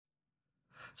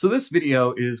So this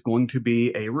video is going to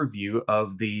be a review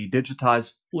of the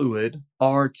Digitize Fluid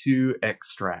R2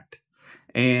 extract.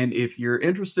 And if you're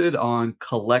interested on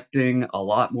collecting a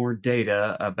lot more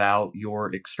data about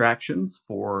your extractions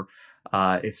for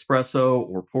espresso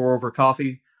or pour over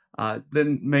coffee,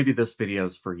 then maybe this video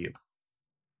is for you.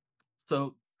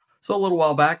 So, so a little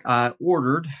while back, I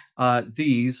ordered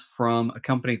these from a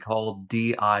company called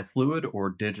DiFluid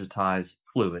or Digitize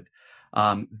Fluid.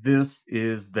 This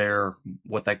is their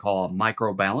what they call a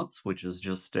microbalance, which is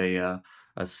just a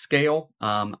scale.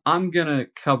 I'm gonna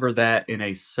cover that in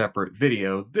a separate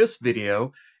video. This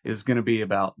video is gonna be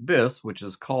about this, which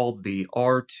is called the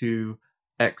R2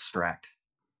 extract.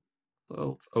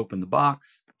 So let's open the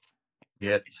box,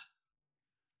 get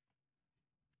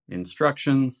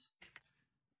instructions.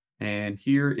 And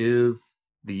here is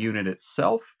the unit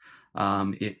itself.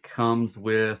 It comes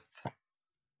with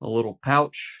a little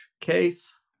pouch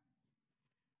case,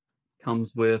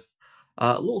 comes with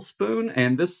a little spoon,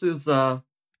 and this is that's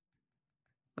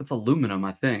aluminum,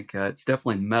 I think. It's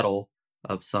definitely metal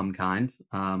of some kind.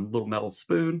 Little metal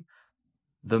spoon,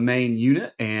 the main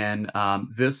unit, and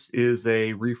this is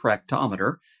a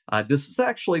refractometer. This is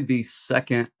actually the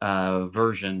second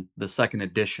version, the second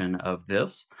edition of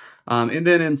this. And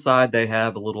then inside they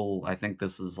have a little, I think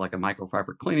this is like a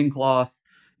microfiber cleaning cloth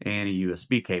and a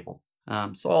USB cable.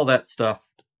 So all that stuff,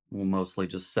 we'll mostly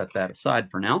just set that aside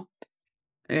for now.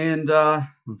 And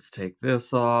let's take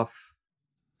this off.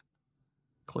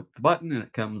 Click the button and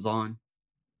it comes on.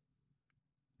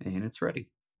 And it's ready.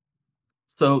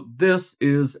 So this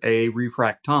is a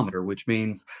refractometer, which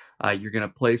means you're going to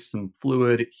place some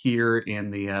fluid here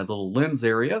in the little lens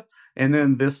area, and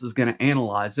then this is going to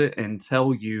analyze it and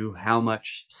tell you how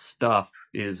much stuff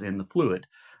is in the fluid.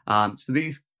 So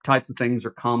these types of things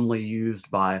are commonly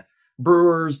used by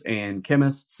brewers and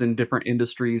chemists in different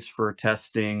industries for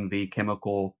testing the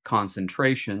chemical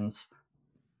concentrations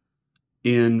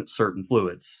in certain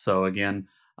fluids. So again,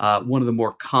 one of the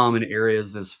more common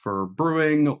areas is for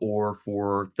brewing or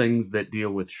for things that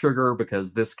deal with sugar,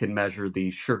 because this can measure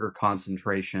the sugar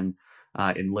concentration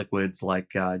in liquids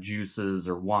like juices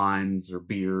or wines or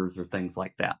beers or things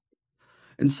like that.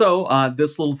 And so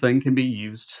this little thing can be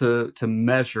used to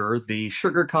measure the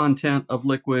sugar content of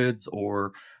liquids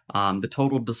or the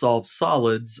total dissolved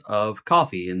solids of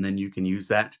coffee. And then you can use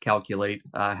that to calculate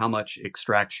how much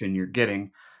extraction you're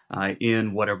getting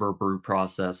in whatever brew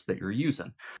process that you're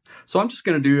using. So I'm just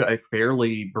going to do a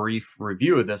fairly brief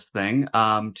review of this thing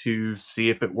to see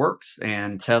if it works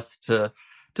and test to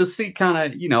see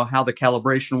kind of, how the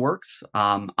calibration works.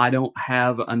 I don't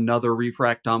have another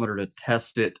refractometer to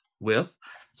test it with,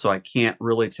 so I can't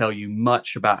really tell you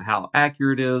much about how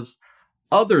accurate it is,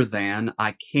 other than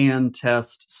I can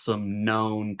test some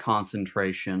known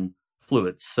concentration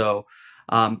fluids. So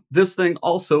this thing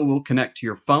also will connect to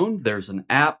your phone. There's an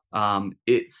app.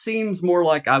 It seems more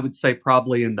like, I would say,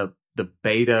 probably in the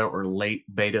beta or late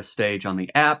beta stage on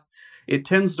the app. It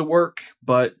tends to work,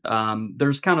 but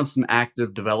there's kind of some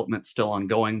active development still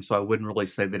ongoing, so I wouldn't really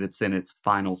say that it's in its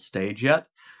final stage yet.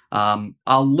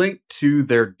 I'll link to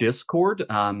their Discord.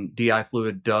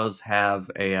 DiFluid does have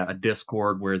a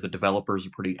Discord where the developers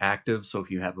are pretty active, so if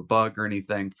you have a bug or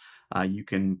anything, you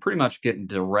can pretty much get in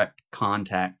direct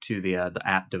contact to the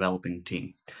app developing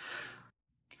team.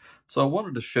 So I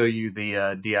wanted to show you the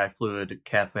DiFluid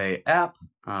Cafe app.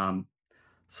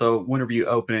 So whenever you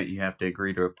open it, you have to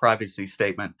agree to a privacy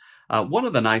statement. One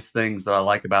of the nice things that I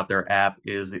like about their app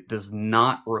is it does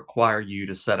not require you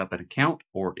to set up an account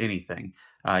or anything.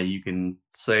 You can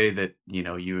say that,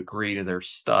 you agree to their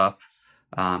stuff,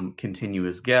 continue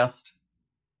as guest,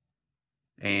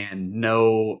 and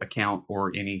no account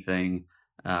or anything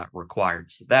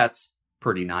required. So that's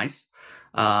pretty nice.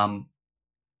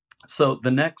 So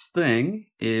the next thing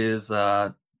is,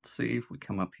 let's see if we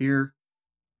come up here.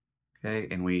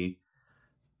 Okay, and we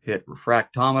hit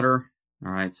refractometer.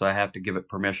 All right, so I have to give it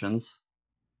permissions.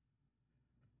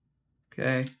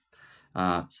 Okay,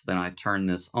 so then I turn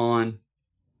this on,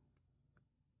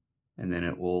 and then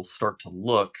it will start to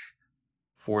look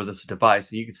for this device.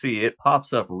 And you can see it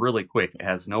pops up really quick. It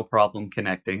has no problem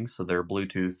connecting, so their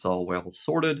Bluetooth's all well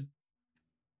sorted.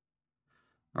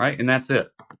 All right, and that's it.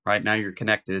 Right now you're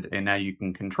connected, and now you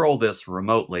can control this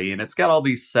remotely, and it's got all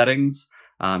these settings.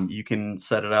 You can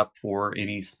set it up for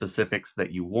any specifics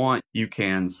that you want. You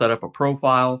can set up a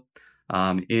profile.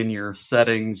 In your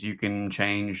settings, you can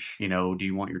change, do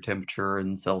you want your temperature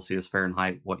in Celsius,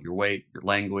 Fahrenheit, what your weight, your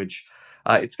language.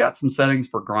 It's got some settings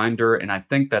for grinder, and I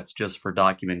think that's just for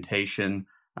documentation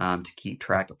to keep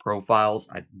track of profiles.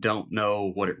 I don't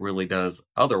know what it really does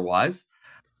otherwise.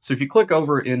 So if you click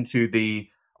over into the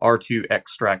R2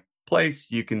 extract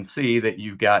place, you can see that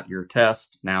you've got your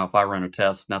test. Now, if I run a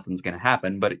test, nothing's going to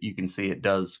happen, but you can see it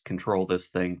does control this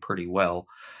thing pretty well.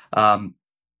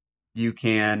 You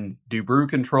can do brew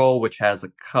control, which has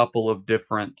a couple of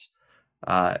different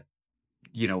uh,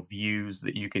 views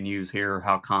that you can use here.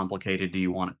 How complicated do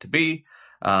you want it to be?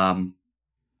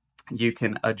 You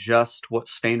can adjust what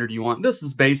standard you want. This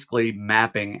is basically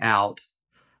mapping out,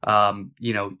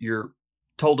 your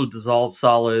total dissolved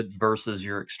solids versus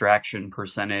your extraction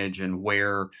percentage and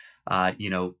where,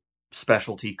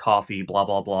 specialty coffee, blah,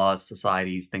 blah, blah,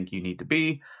 societies think you need to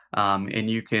be. And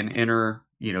you can enter,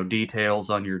 details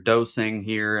on your dosing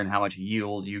here and how much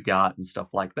yield you got and stuff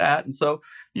like that. And so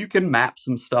you can map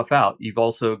some stuff out. You've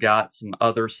also got some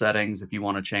other settings if you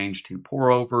want to change to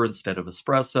pour over instead of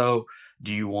espresso.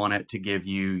 Do you want it to give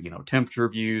you, temperature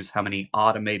views? How many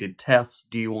automated tests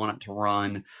do you want it to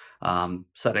run?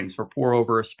 Settings for pour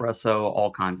over, espresso,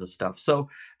 all kinds of stuff. So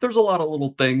there's a lot of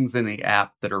little things in the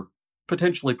app that are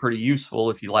potentially pretty useful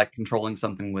if you like controlling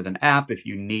something with an app, if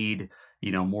you need,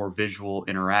 more visual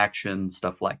interaction,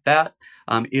 stuff like that.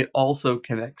 It also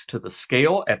connects to the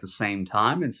scale at the same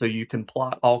time. And so you can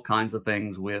plot all kinds of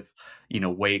things with,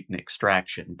 weight and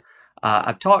extraction.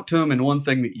 I've talked to them, and one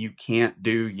thing that you can't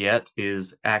do yet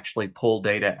is actually pull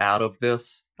data out of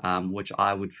this, which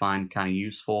I would find kind of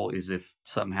useful, is if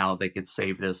somehow they could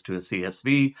save this to a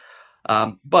CSV.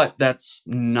 But that's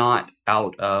not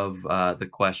out of the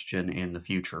question in the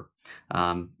future.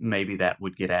 Maybe that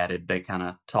would get added. They kind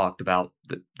of talked about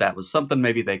that was something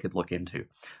maybe they could look into.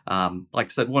 Like I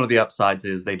said, one of the upsides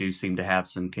is they do seem to have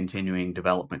some continuing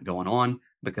development going on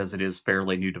because it is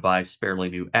fairly new device, fairly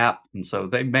new app, and so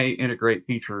they may integrate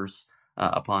features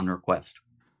upon request.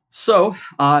 So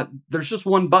there's just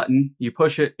one button. You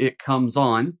push it, it comes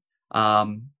on.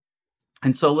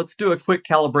 And so let's do a quick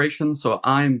calibration. So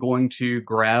I'm going to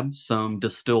grab some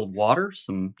distilled water,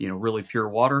 some really pure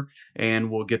water,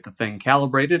 and we'll get the thing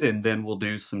calibrated, and then we'll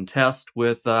do some tests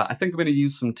with, I think I'm going to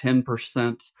use some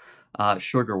 10%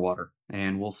 sugar water,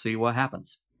 and we'll see what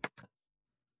happens.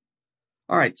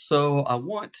 All right, so I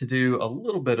want to do a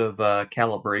little bit of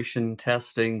calibration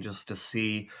testing just to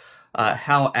see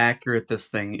how accurate this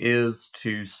thing is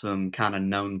to some kind of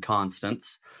known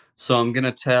constants. So I'm going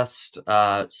to test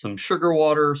some sugar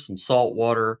water, some salt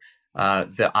water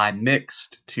that I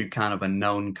mixed to kind of a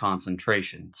known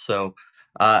concentration. So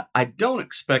I don't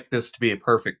expect this to be a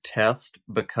perfect test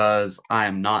because I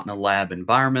am not in a lab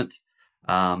environment.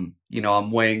 I'm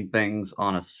weighing things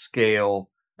on a scale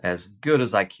as good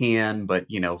as I can, but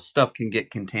stuff can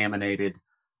get contaminated.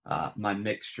 My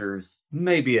mixtures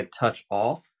may be a touch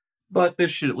off, but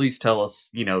this should at least tell us,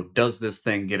 does this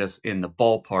thing get us in the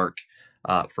ballpark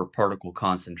for particle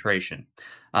concentration?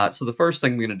 So the first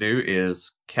thing I'm going to do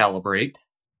is calibrate.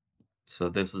 So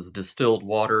this is distilled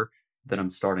water that I'm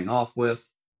starting off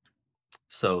with.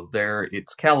 So there,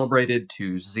 it's calibrated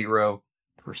to 0%.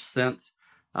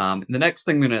 The next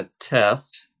thing I'm going to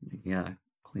test,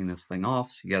 clean this thing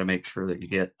off. So you got to make sure that you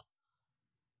get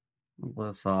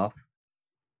this off.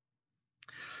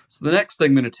 So the next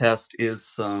thing I'm going to test is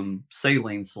some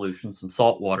saline solution, some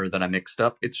salt water that I mixed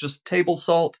up. It's just table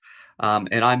salt,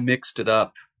 and I mixed it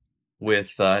up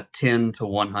with 10 to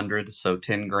 100, so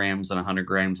 10 grams and 100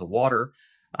 grams of water.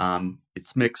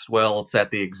 It's mixed well. It's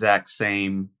at the exact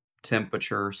same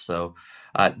temperature, so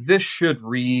this should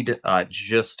read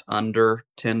just under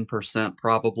 10%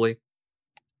 probably.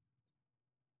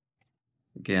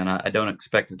 Again, I don't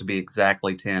expect it to be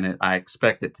exactly 10. I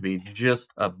expect it to be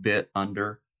just a bit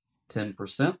under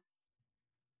 10%.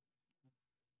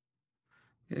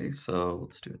 Okay, so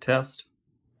let's do a test.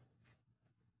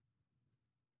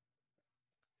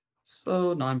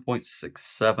 So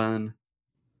 9.67,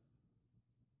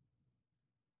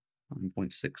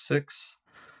 9.66.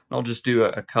 I'll just do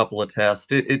a couple of tests.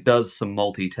 It does some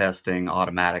multi-testing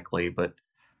automatically, but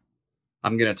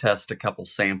I'm going to test a couple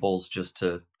samples just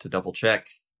to double check.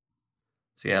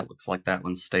 So yeah, it looks like that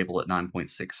one's stable at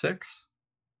 9.66.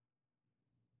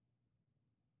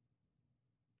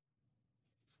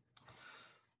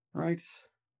 All right,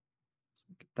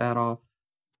 get that off.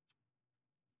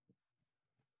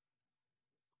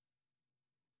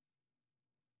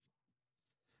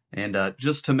 And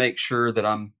just to make sure that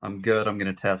I'm good, I'm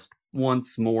going to test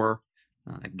once more.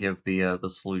 Give the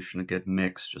solution a good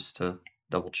mix just to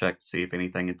double check to see if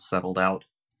anything had settled out.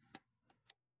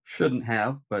 Shouldn't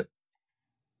have, but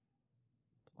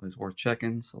always worth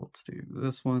checking. So let's do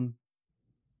this one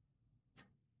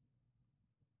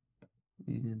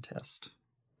and test.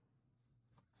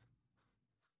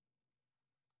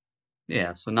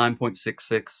 Yeah, so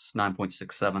 9.66,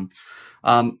 9.67.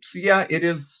 So yeah, it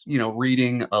is,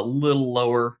 reading a little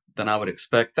lower than I would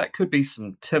expect. That could be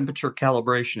some temperature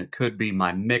calibration. It could be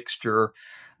my mixture.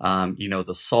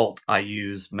 The salt I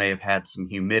used may have had some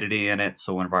humidity in it.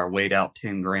 So whenever I weighed out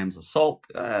 10 grams of salt,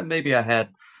 maybe I had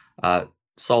uh,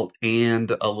 salt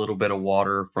and a little bit of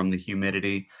water from the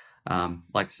humidity. Like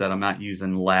I said, I'm not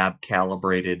using lab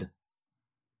calibrated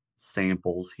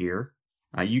samples here.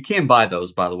 You can buy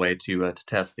those, by the way, to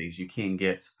test these. You can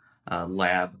get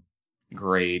lab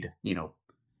grade,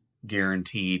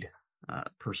 guaranteed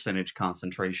percentage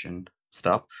concentration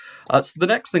stuff. So the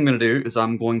next thing I'm going to do is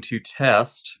I'm going to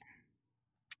test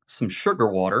some sugar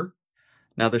water.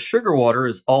 Now the sugar water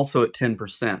is also at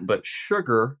 10%, but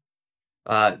sugar,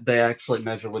 they actually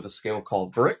measure with a scale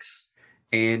called Brix,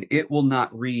 and it will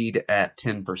not read at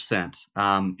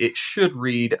 10%. It should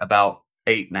read about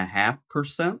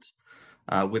 8.5%.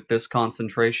 With this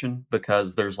concentration,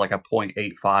 because there's like a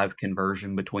 0.85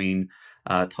 conversion between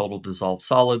total dissolved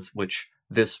solids, which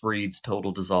this reads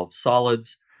total dissolved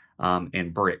solids,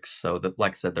 and Brix. So that,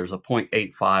 like I said, there's a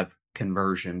 0.85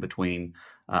 conversion between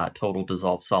total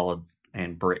dissolved solids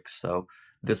and Brix. So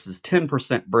this is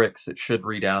 10% Brix. It should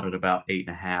read out at about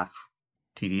 8.5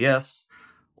 TDS,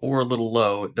 or a little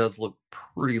low. It does look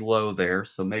pretty low there,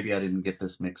 so maybe I didn't get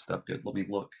this mixed up good. Let me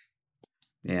look.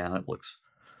 Yeah, that looks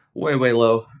way, way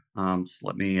low. So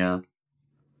let me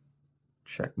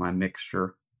check my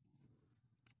mixture.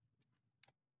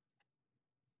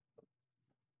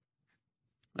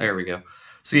 There we go.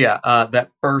 So yeah,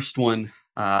 that first one,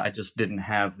 I just didn't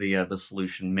have the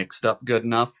solution mixed up good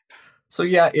enough. So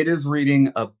yeah, it is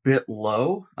reading a bit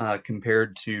low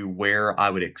compared to where I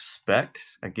would expect.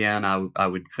 Again, I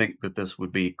would think that this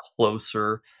would be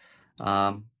closer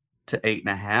to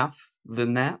 8.5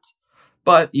 than that.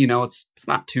 But, it's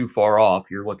not too far off.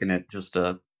 You're looking at just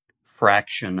a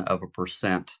fraction of a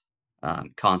percent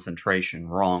concentration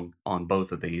wrong on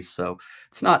both of these. So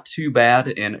it's not too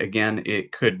bad. And again,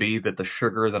 it could be that the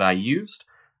sugar that I used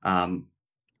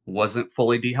wasn't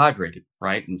fully dehydrated,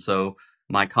 right? And so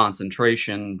my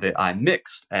concentration that I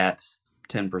mixed at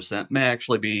 10% may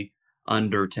actually be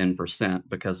under 10%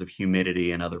 because of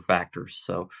humidity and other factors.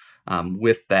 So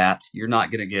with that, you're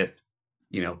not going to get,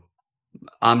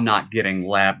 I'm not getting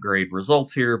lab grade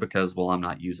results here because, well, I'm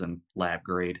not using lab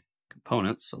grade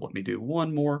components. So let me do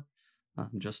one more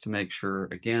just to make sure,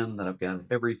 again, that I've got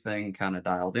everything kind of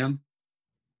dialed in.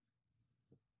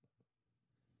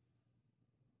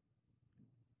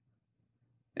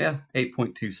 Yeah,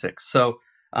 8.26. So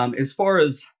as far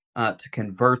as to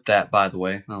convert that, by the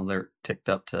way, well, they're ticked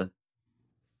up to a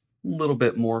little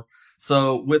bit more.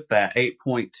 So with that,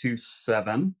 8.27,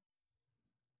 let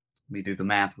me do the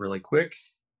math really quick.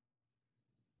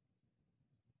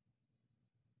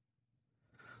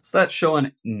 So that's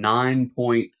showing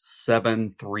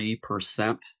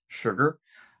 9.73% sugar.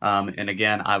 And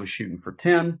again, I was shooting for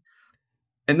 10.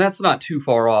 And that's not too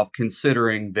far off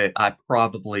considering that I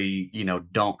probably,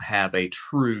 don't have a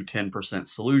true 10%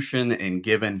 solution. And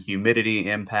given humidity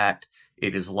impact,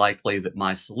 it is likely that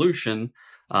my solution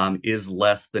is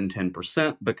less than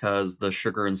 10% because the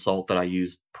sugar and salt that I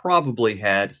used probably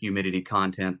had humidity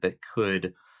content that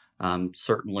could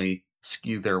certainly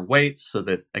skew their weights. So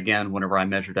that, again, whenever I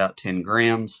measured out 10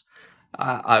 grams,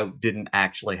 I didn't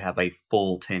actually have a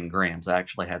full 10 grams. I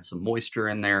actually had some moisture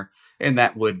in there, and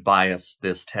that would bias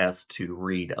this test to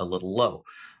read a little low.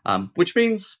 Which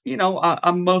means,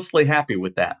 I'm mostly happy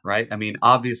with that, right? I mean,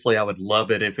 obviously, I would love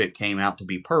it if it came out to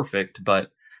be perfect,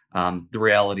 but the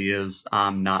reality is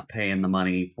I'm not paying the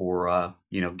money for,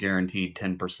 guaranteed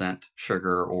 10%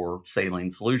 sugar or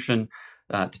saline solution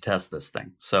to test this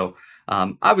thing. So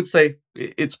I would say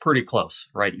it's pretty close,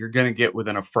 right? You're going to get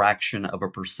within a fraction of a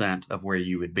percent of where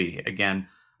you would be. Again,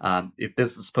 if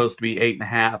this is supposed to be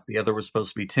 8.5, the other was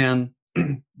supposed to be 10,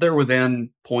 they're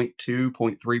within 0.2,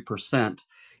 0.3%,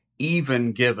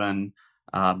 even given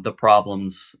the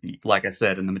problems, like I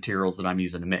said, in the materials that I'm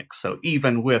using to mix. So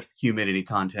even with humidity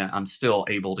content, I'm still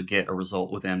able to get a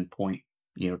result within 0.2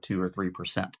 or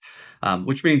 3%,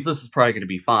 which means this is probably going to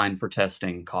be fine for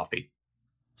testing coffee.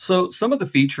 So some of the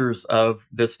features of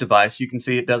this device, you can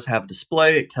see it does have a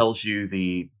display. It tells you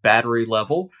the battery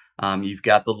level. You've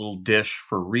got the little dish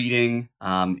for reading.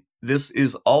 This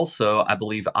is also, I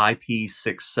believe,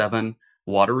 IP67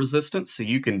 water resistant, so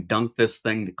you can dunk this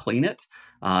thing to clean it,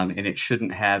 and it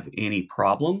shouldn't have any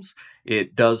problems.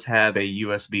 It does have a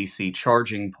USB-C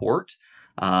charging port,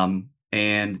 and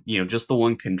just the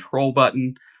one control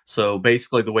button. So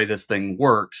basically the way this thing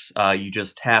works, you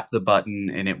just tap the button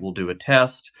and it will do a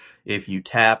test. If you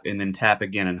tap and then tap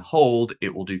again and hold,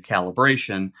 it will do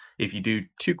calibration. If you do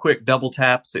 2 quick double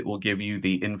taps, it will give you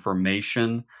the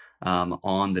information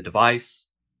on the device.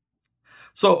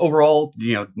 So overall,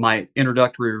 my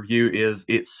introductory review is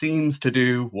it seems to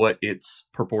do what it's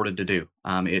purported to do.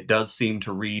 It does seem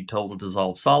to read total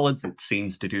dissolved solids. It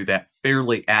seems to do that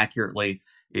fairly accurately.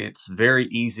 It's very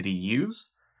easy to use,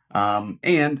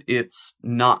 and it's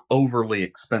not overly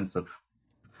expensive.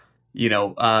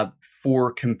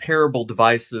 For comparable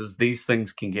devices, these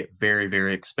things can get very,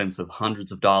 very expensive,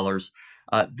 hundreds of dollars.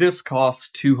 This costs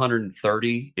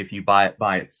 230 if you buy it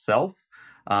by itself.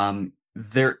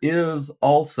 There is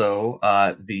also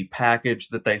the package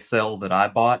that they sell that I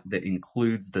bought that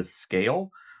includes the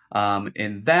scale.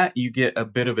 And that you get a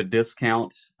bit of a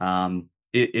discount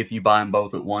if you buy them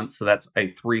both at once. So that's a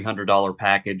 $300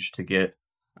 package to get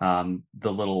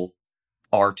the little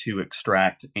R2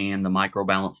 extract and the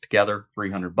microbalance together,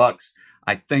 300 bucks.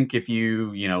 I think if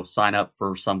you sign up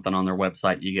for something on their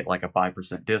website, you get like a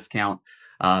 5% discount.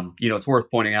 It's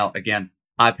worth pointing out again,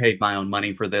 I paid my own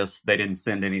money for this. They didn't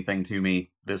send anything to me.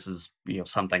 This is,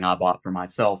 something I bought for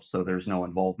myself, so there's no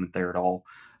involvement there at all.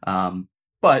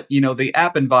 But the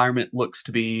app environment looks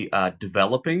to be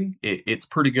developing. It's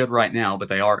pretty good right now, but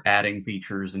they are adding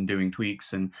features and doing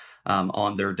tweaks. And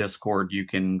on their Discord, you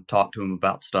can talk to them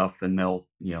about stuff, and they'll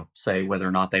say whether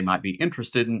or not they might be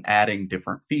interested in adding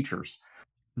different features.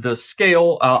 The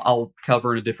scale I'll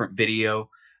cover in a different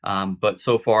video, but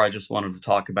so far I just wanted to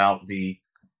talk about the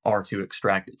R2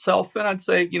 extract itself. And I'd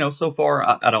say, so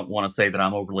far I don't want to say that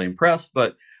I'm overly impressed,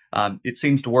 but it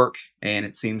seems to work, and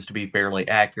it seems to be fairly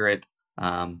accurate.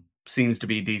 Seems to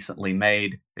be decently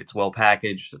made. It's well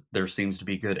packaged. There seems to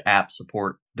be good app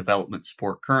support, development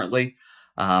support currently.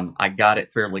 I got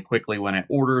it fairly quickly when I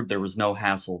ordered. There was no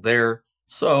hassle there.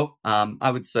 So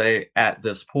I would say at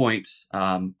this point,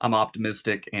 I'm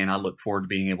optimistic, and I look forward to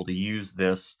being able to use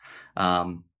this.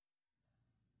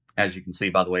 As you can see,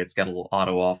 by the way, it's got a little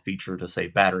auto off feature to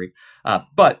save battery.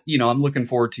 But, I'm looking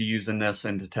forward to using this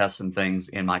and to test some things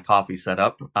in my coffee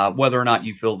setup. Whether or not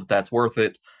you feel that that's worth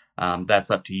it, that's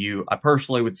up to you. I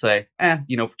personally would say, for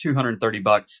 230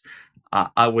 bucks,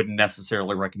 I wouldn't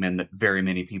necessarily recommend that very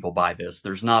many people buy this.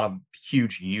 There's not a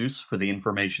huge use for the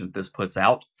information that this puts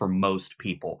out for most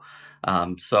people.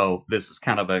 So this is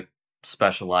kind of a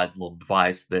specialized little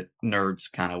device that nerds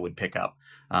kind of would pick up.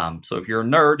 So if you're a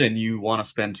nerd and you want to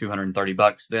spend 230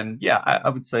 bucks, then yeah, I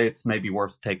would say it's maybe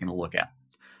worth taking a look at.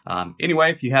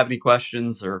 Anyway, if you have any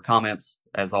questions or comments,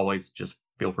 as always, just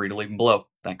feel free to leave them below.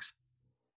 Thanks.